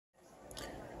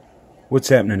What's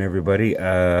happening, everybody?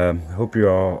 Hope you're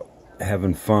all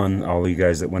having fun. All you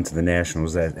guys that went to the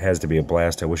Nationals, that has to be a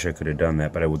blast. I wish I could have done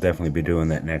that, but I will definitely be doing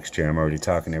that next year. I'm already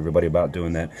talking to everybody about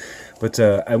doing that. But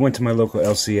I went to my local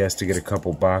LCS to get a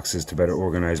couple boxes to better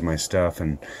organize my stuff,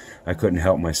 and I couldn't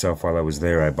help myself while I was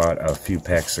there. I bought a few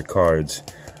packs of cards,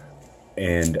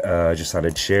 and I just thought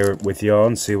I'd share it with y'all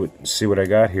and see what I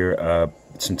got here.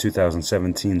 It's in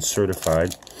 2017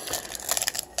 certified.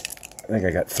 I think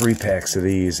I got 3 packs of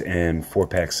these and 4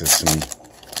 packs of some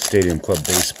Stadium Club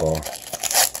baseball.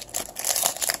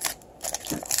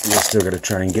 We're still got to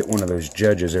try and get one of those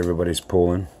judges everybody's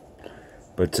pulling.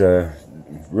 But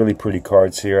really pretty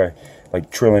cards here. Like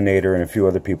Trillinator and a few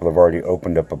other people have already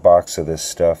opened up a box of this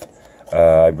stuff.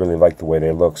 I really like the way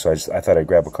they look, so I thought I'd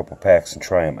grab a couple packs and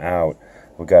try them out.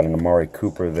 We got an Amari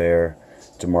Cooper there,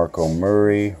 DeMarco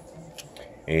Murray,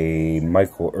 a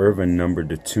Michael Irvin numbered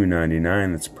to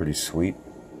 299. That's pretty sweet.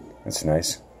 That's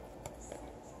nice.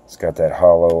 It's got that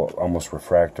hollow, almost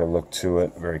refractor look to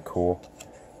it. Very cool.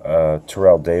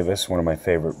 Terrell Davis, one of my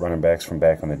favorite running backs from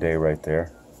back in the day right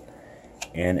there.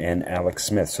 And Alex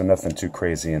Smith. So nothing too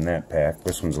crazy in that pack.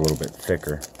 This one's a little bit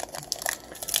thicker.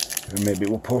 Maybe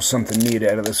we'll pull something neat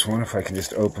out of this one if I can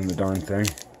just open the darn thing.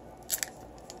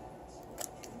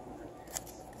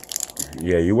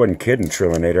 Yeah, you wasn't kidding,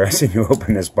 Trillinator. I seen you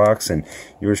open this box and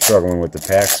you were struggling with the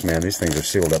packs, man. These things are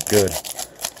sealed up good.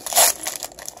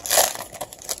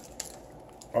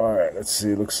 Alright, let's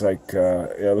see. Looks like,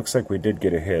 yeah, looks like we did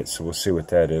get a hit, so we'll see what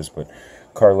that is. But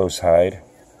Carlos Hyde,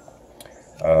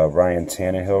 Ryan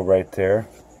Tannehill right there.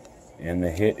 And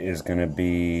the hit is going to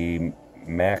be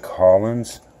Mac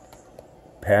Hollins.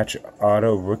 Patch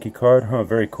Auto rookie card. Huh,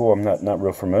 very cool. I'm not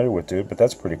real familiar with dude, but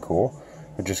that's pretty cool.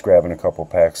 We're just grabbing a couple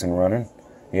packs and running.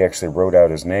 He actually wrote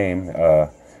out his name,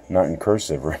 not in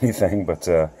cursive or anything, but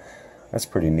that's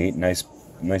pretty neat. Nice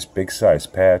big size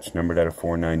patch, numbered out of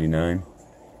 499.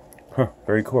 Huh,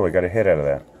 very cool. I got a hit out of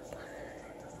that.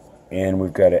 And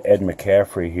we've got a Ed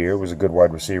McCaffrey here. Was a good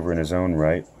wide receiver in his own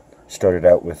right. Started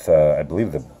out with, I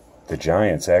believe, the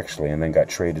Giants, actually, and then got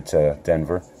traded to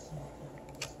Denver.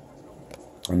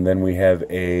 And then we have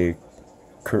a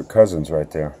Kirk Cousins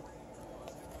right there.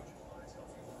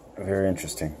 Very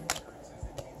interesting.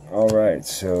 Alright,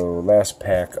 so last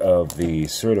pack of the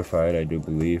certified, I do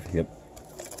believe. Yep.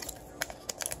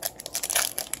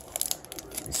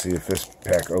 Let's see if this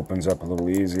pack opens up a little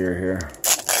easier here.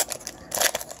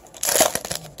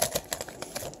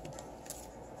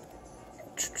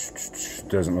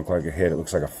 Doesn't look like a hit. It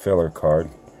looks like a filler card.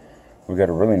 We got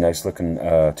a really nice looking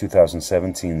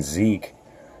 2017 Zeke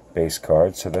base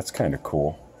card, so that's kind of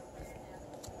cool.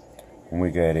 And we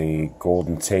got a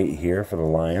Golden Tate here for the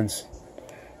Lions.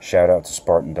 Shout out to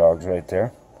Spartan Dogs right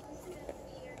there.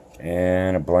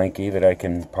 And a blankie that I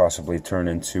can possibly turn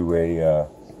into a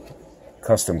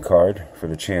custom card for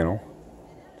the channel.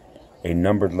 A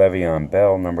numbered Le'Veon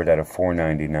Bell, numbered out of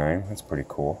 499. That's pretty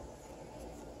cool.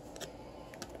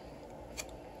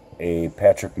 A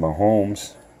Patrick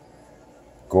Mahomes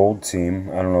Gold Team.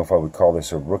 I don't know if I would call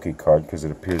this a rookie card because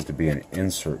it appears to be an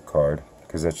insert card,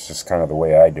 because that's just kind of the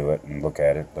way I do it and look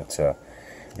at it. But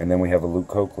and then we have a Luke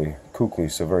Kuechly,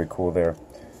 so very cool there.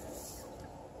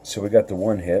 So we got the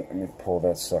one hit. Let me pull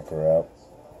that sucker out.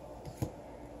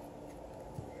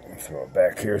 Throw it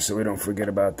back here so we don't forget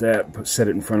about that. Set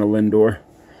it in front of Lindor.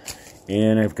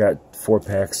 And I've got 4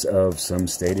 packs of some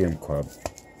Stadium Club.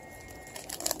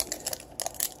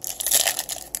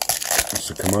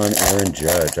 So come on, Aaron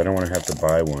Judge. I don't want to have to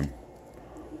buy one.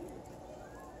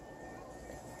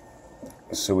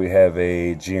 So we have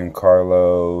a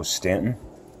Giancarlo Stanton.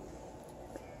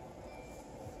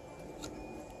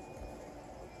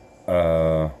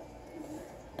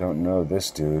 Don't know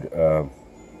this dude.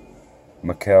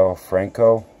 Maikel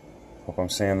Franco. Hope I'm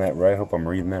saying that right. Hope I'm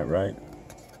reading that right.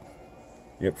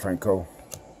 Yep, Franco.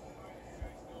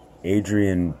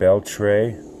 Adrian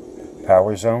Beltre,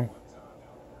 Power Zone.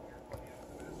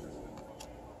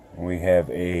 We have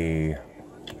a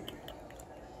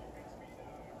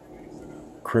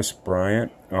Chris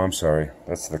Bryant. Oh, I'm sorry.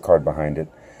 That's the card behind it.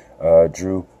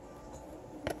 Drew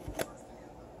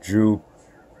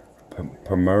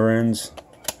Pomeranz.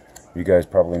 You guys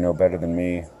probably know better than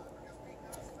me.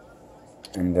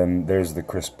 And then there's the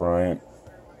Chris Bryant.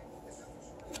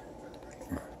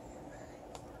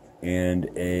 And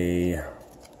a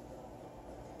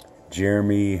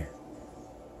Jeremy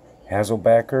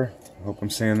Hazelbacker. Hope I'm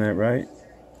saying that right.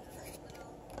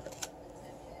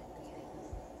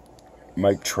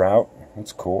 Mike Trout.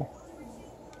 That's cool.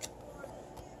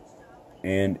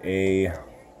 And a,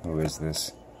 who is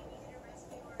this?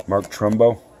 Mark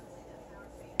Trumbo.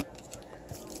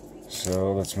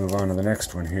 So let's move on to the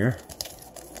next one here.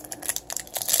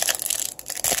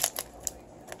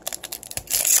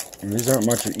 And these aren't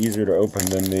much easier to open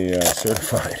than the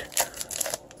certified.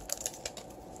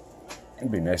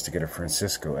 It'd be nice to get a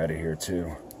Francisco out of here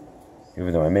too.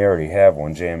 Even though I may already have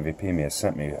one, JMVP may have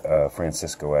sent me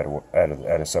Francisco out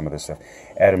of some of this stuff.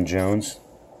 Adam Jones,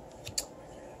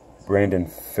 Brandon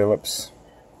Phillips.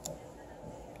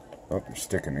 Oh, they're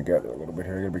sticking together a little bit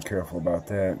here. I gotta be careful about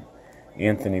that.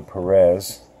 Anthony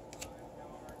Perez.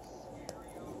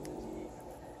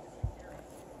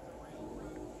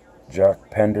 Jock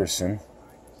Penderson.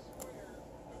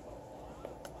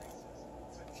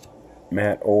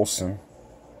 Matt Olson.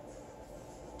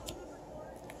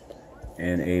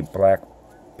 And a black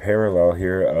parallel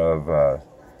here of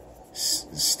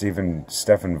Stephen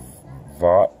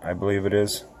Vaught, I believe it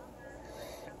is.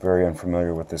 Very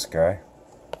unfamiliar with this guy.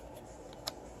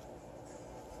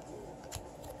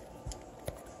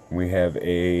 We have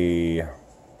a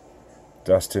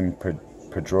Dustin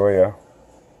Pedroia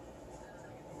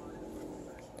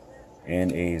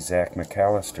and a Zach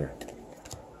McAllister.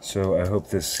 So I hope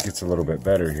this gets a little bit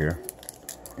better here.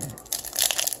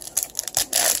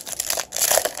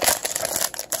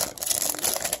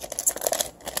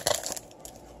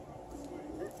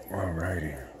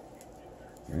 Alrighty.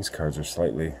 These cards are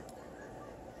slightly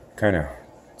kind of,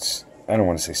 I don't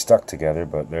want to say stuck together,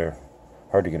 but they're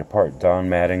hard to get apart. Don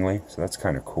Mattingly, so that's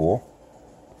kind of cool.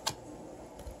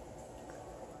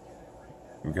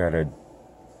 We got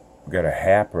a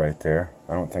Hap right there.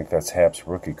 I don't think that's Hap's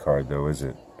rookie card though, is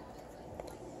it?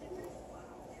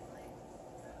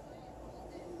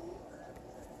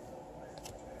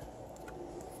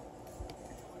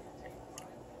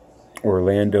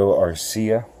 Orlando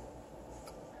Arcia.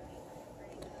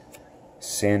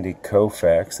 Sandy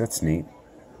Koufax, that's neat.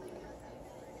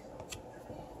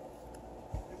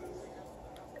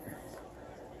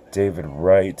 David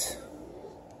Wright.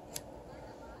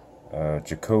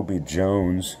 Jacoby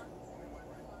Jones.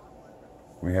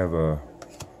 We have a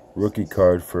rookie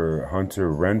card for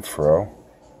Hunter Renfroe.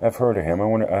 I've heard of him.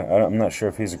 I'm not sure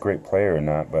if he's a great player or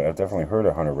not, but I've definitely heard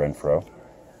of Hunter Renfroe.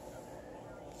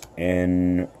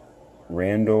 And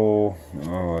Randall,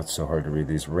 oh, it's so hard to read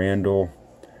these. Randall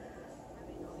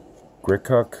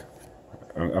Grichuk.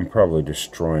 I'm probably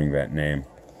destroying that name.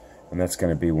 And that's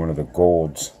going to be one of the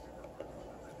golds.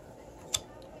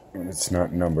 It's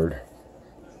not numbered.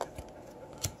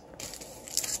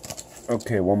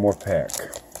 Okay, one more pack.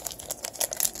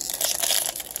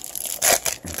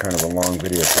 Kind of a long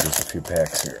video for just a few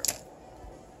packs here.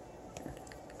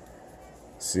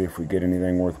 See if we get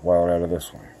anything worthwhile out of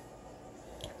this one.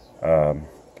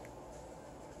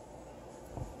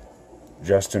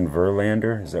 Justin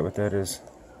Verlander, is that what that is?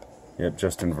 Yep,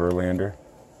 Justin Verlander.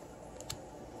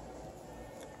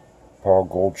 Paul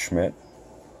Goldschmidt.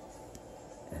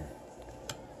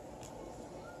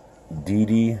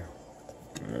 Didi,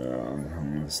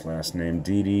 this last name,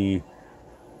 Didi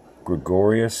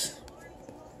Gregorius.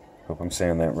 Hope I'm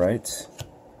saying that right.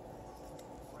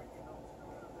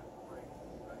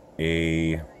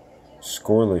 A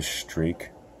scoreless streak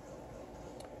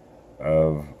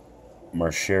of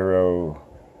Marshero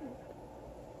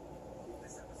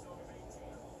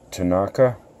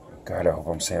Tanaka. God, I hope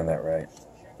I'm saying that right.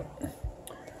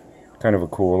 Kind of a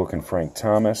cool looking Frank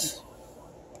Thomas.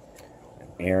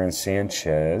 Aaron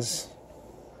Sanchez.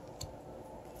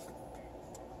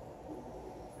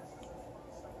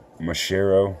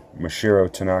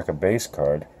 Mashiro Tanaka base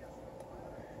card.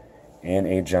 And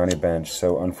a Johnny Bench.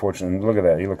 So unfortunately, look at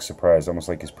that. He looks surprised, almost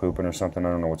like he's pooping or something. I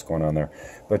don't know what's going on there.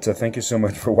 But thank you so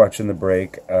much for watching the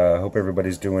break. Hope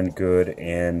everybody's doing good.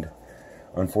 And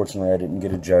unfortunately, I didn't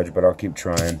get a judge, but I'll keep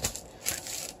trying.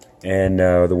 And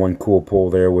the one cool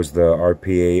pull there was the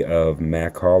RPA of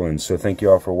Mac Hollins. So thank you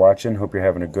all for watching. Hope you're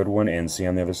having a good one, and see you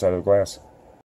on the other side of the glass.